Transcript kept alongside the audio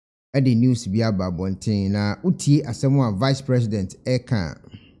at the news be about bontin na utie asemo vice president eka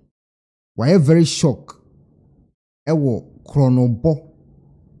why very shock ewo kronobo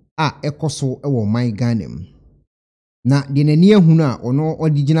ekoso ewo my ganem na de nani ehunu a ono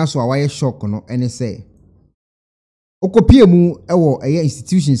odigina so a why shock no ene say okopie mu ewo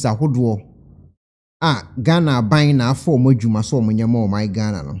institutions ahodo Ghana aban na afọ omadwuma so omnyama o my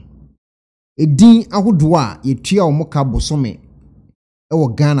Ghana no edin ahodo a yetua omoka bosome ewo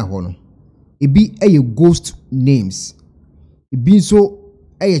Ghana ho no ebi ghost names ebi so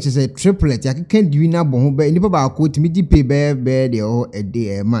chese triplet yakeka diwi na bo ho ba nipa ba ko timi di pay be de o a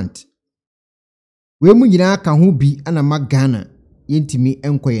day a month we mu nyina ka ho bi ana ma Ghana yentimi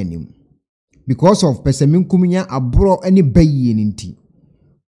enkoyanim because of pesaminkumnya abro ani bayi nti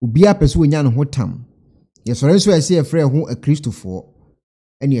obi a pese wonya no ho tam yesore so ese yefre ho a Christopher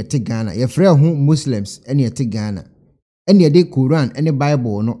ene ete Ghana yefre ho Muslims ene ete Ghana ene de Quran ene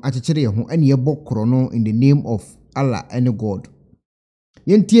Bible no akekere ho ene yebokro no in the name of Allah and God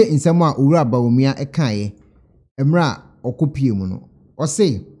yentie insama a owura Bawumia ekaye emra okopie mu no o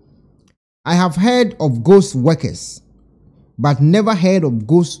say I have heard of ghost workers but never heard of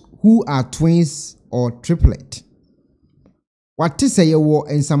ghosts who are twins or triplet. What is say ye wo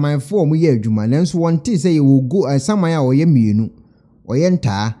ensamanfo mu ye adwuma nanso wonte say ye wo go ensaman a oye mienu oye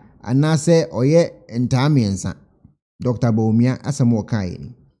ntaa anase oye ntaa miensa. Dr. Bawumia asamo kai.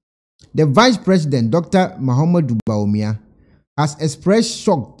 The Vice President Dr. Bawumia has expressed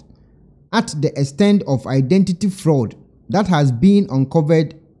shock at the extent of identity fraud that has been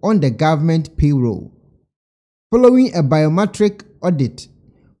uncovered on the government payroll following a biometric audit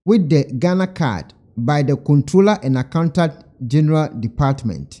with the Ghana card by the Controller and Accountant General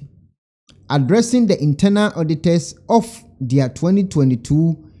Department, addressing the internal auditors of their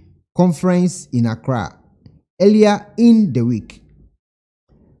 2022 conference in Accra earlier in the week.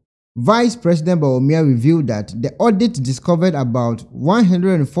 Vice President Bawumia revealed that the audit discovered about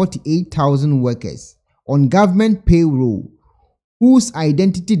 148,000 workers on government payroll whose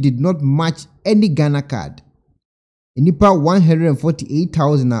identity did not match any Ghana card. Nipa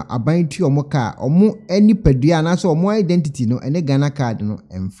 148,000 abantu omoka omo any pedua na so omo identity no ene Ghana card no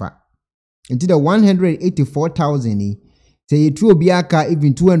emfa. Into the 184,000 ni say you obi aka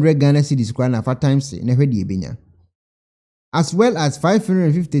even 200 Ghana cedis kwa na 4 times na hwede ebenya. As well as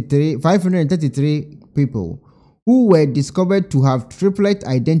 533 people who were discovered to have triplet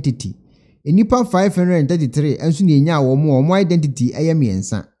identity. Nipa 533 enso ne nya omo identity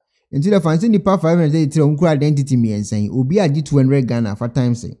eyemiensa. Until the fancy nipa 533 uncle identity miensan obi adi 200 Ghana 4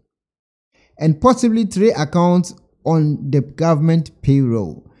 times and possibly 3 accounts on the government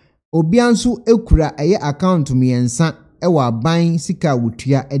payroll. Obi anso ekura eye account miensa ewa aban sika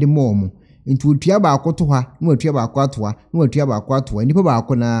wotua edemom into wotua ba akoto ha na wotua ba akwato ha na wotua ba akwato nipa ba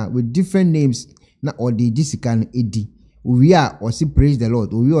akona with different names na odi gisika no edi owi a osi praise the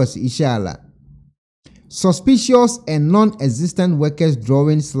Lord owi osi inshallah. Suspicious and non-existent workers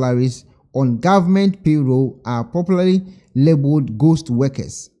drawing salaries on government payroll are popularly labeled ghost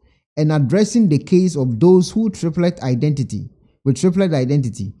workers, and addressing the case of those who triplet identity.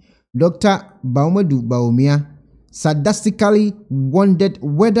 Dr. Bawumia sarcastically wondered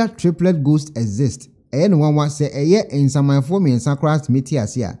whether triplet ghosts exist. I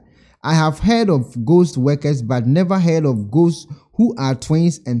have heard of ghost workers but never heard of ghosts who are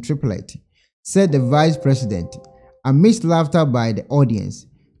twins and triplet, said the Vice President, amidst laughter by the audience.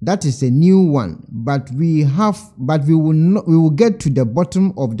 That is a new one, but we will get to the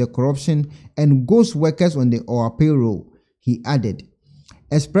bottom of the corruption and ghost workers on our payroll, he added.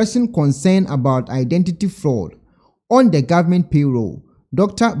 Expressing concern about identity fraud on the government payroll,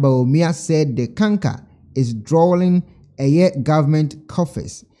 Dr. Bawumia said the canker is drawing government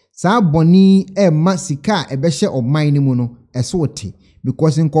coffers. Sa boni masika ebeshe o mine mu no esote.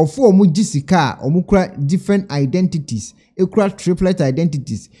 Because in Kofu omu jisika omukra different identities, ekra triplet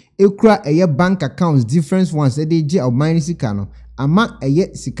identities, ekra bank accounts, different ones they of mine sikano, ama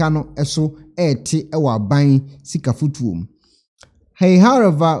sikano eso te ewa buying sika futuum. He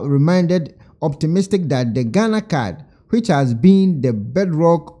however remained optimistic that the Ghana card, which has been the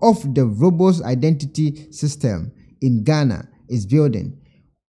bedrock of the robust identity system in Ghana is building,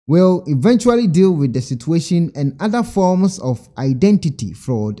 will eventually deal with the situation and other forms of identity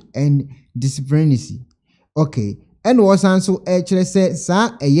fraud and discrepancy. Okay, and was also actually said,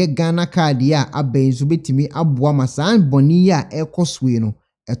 sa Ghana card ya aben so betimi aboa masan boni ya ekoswe no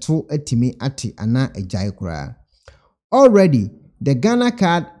eto etimi ate ana ejai kura. Already, the Ghana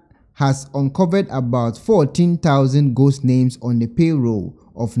card has uncovered about 14,000 ghost names on the payroll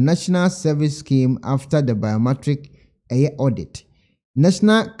of National Service Scheme after the biometric audit.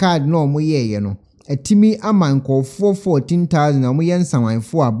 national card no omo ye no etimi ama nkofo 14,000 omo ye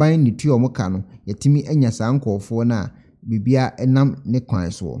nsamanfo aban ne tu omo ka no yetimi anya sa nkofo na bibia enam ne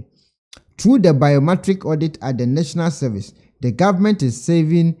kwan so. Through the biometric audit at the National Service, the government is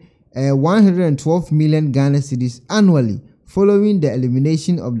saving 112 million Ghana cedis annually following the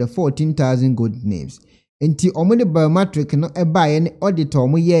elimination of the 14,000 good names. Enti omo de biometric no eba ye ne auditor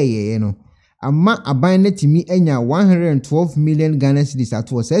omo ye no amma aban na timi enya 112 million Ghana cedis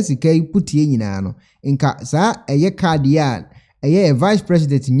ato sa sika yi putie nyina no nka sa eye card ya eye vice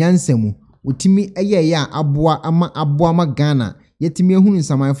president nyansemu utimi eye ya aboa ma Ghana yetimi ehunu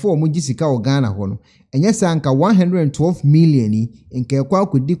nsamanfo omo gisika o Ghana ho no enye sa nka 112 million ni nka ekwa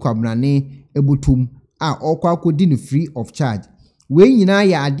akodi kwabrane ebutum a okwa akodi no free of charge. We nyina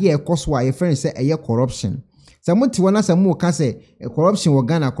ya ade ekoso a ye friend say eye corruption. Samuti wana samu ka say corruption wo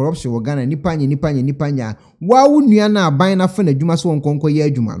Ghana nipa nya wa wo nua na aban na fa na adwuma so nkonko ye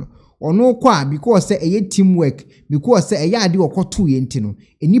adwuma no ono kwa because say eye teamwork because say eye ade okoto ye nti no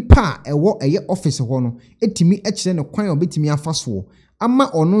enipa ewo eye office ho no etimi ekire ne kwan obetimi afaso ama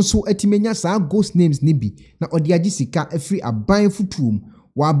ono so etimi nya saa ghost names ni bi na odi agi sika afri aban futuum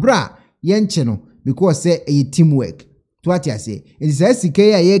wa bra ye nche no because say eye teamwork. Twati ase it says sika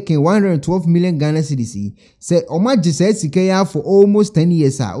ya ye ken 112 million Ghana cedis say omaji say sika ya for almost 10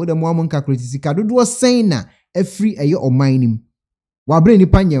 years wo dem mo calculate sika dodo sen na afri eye omainim wa bre ni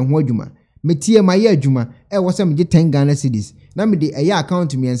panye ho adwuma metie ma ye adwuma wo se mege 10 Ghana cedis na me de eye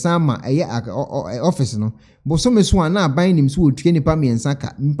account miensa ma eye office no bo so me so na aban nim so otue nipa miensa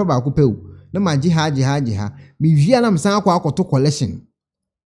ka nipa ba ko pew na maji ha me wia na msan akoto collection.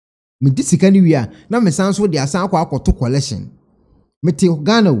 Me disika ni wia na me san so de asan akoto collection. Me te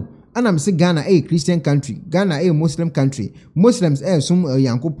Ghana ana me se Ghana Christian country, Ghana Muslim country. Muslims sum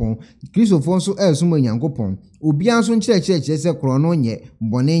Yankopon, Christopher so sum Yankopon. Obi an so nkyerɛ se krono nye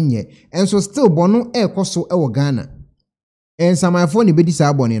bone nye. Enso still bono koso wo Ghana. Ensamafo ne bedi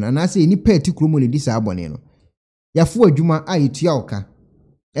sa bone no na se ni peti kromo ne di sa bone no. Yafo adwuma a yetua oka.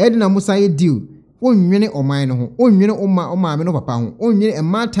 Na musa ye deal. Onwene oman no ho onwene oma me no papa ho onwene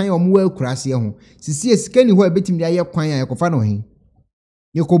ematan omo wa akurase ho sisi sika ni ho abetim de aye kwan a yekofa no he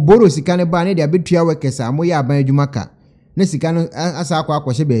yekoboro sika ne ba ne de abetua wekesa mo ya aban adwuma ka na sika no asa akwa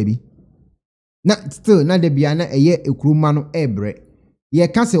baabi na still na de bia na eye ekuruma no ebre ye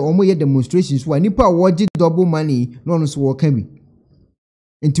ka se omo ye demonstrations wa nipa woji double money no no so wo ka bi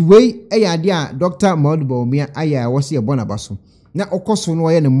enti wei ade a Dr. Bawumia aya wo se ye bonaba so na okoso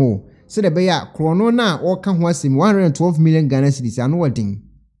no ye ne mo se de be ya krono na woka ho asem 112 million Ghana cedis anu wadin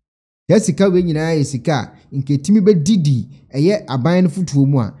ya sika we nyina ya sika nke timi be didi eye aban no futuo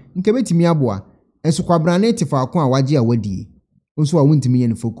mu a nke betimi aboa enso kwabrane tefa akon a waje a wadie nso a wontimi ye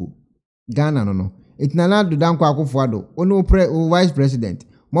ne foko Ghana no etinana do dan kwa akofo ado ono vice president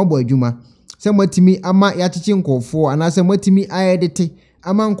mobo adwuma se matimi ama ya chichi nkofo anase matimi ayedete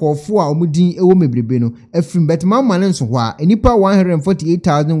ama nkofo a omudin ewo mebrebe no afrim betma ma ne nso ho a enipa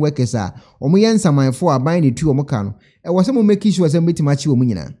 148,000 workers a omo ye nsamanfo aban ne tu omo ka no wo se mo make sure se betima chi omo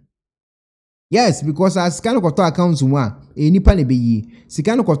nyina. Yes, because as sika no koto accounts mu a enipa ne beyi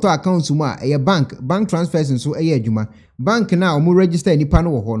sika no koto accounts mu a eye bank transfers nso eye adwuma bank na omo register enipa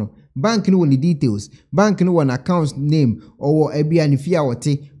no wo ho no bank no woni details bank no won account name or ebia ne fia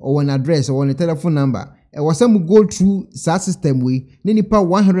wote or an address or a telephone number e wasam go through sa system we ne nipa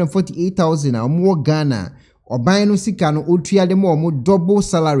 148,000 a mo Ghana oban no sika no otua de mo double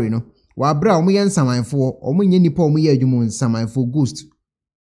salary no wa bra omo ye nsamanfo omo nye nipa omo ye adwumu nsamanfo ghost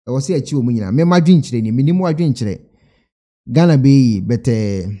e wose achi omo nyina me madwenkyere ni minimu adwenkyere Ghana be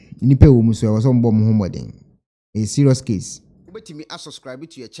bete nipa omo so e wose mbo mo homoden a serious case. Ubetimi subscribe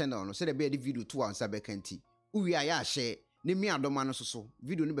to your channel no say the be the video to answer bekanti uwi aya share ne mi adoma no so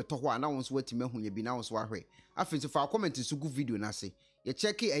video no beto ho ana won so watime hu ye bi na won so ahwe afin so fa comment so good video na say ye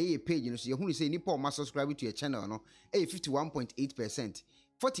check e page no so ye hu say nipa o ma subscribe to your channel no 51.8%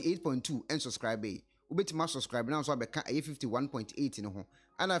 48.2 and subscribe ubetimi subscribe na so abeka 51.8 no ho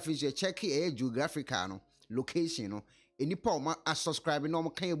ana afin so ye check geographical no location no nipa o ma subscribe no mo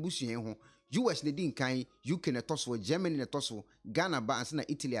kan abusuen ho US ne din kan UK ne toso Germany ne toso Ghana ba ansa na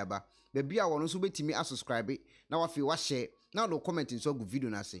Italy aba be bia wono so betimi subscribe na wafi wa share na do comment so go video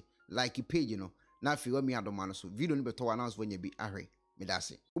na se like page no na afi wa mi adoma no so video no beto wa na so nya bi ahwe me da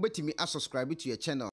se ubetimi subscribe to your channel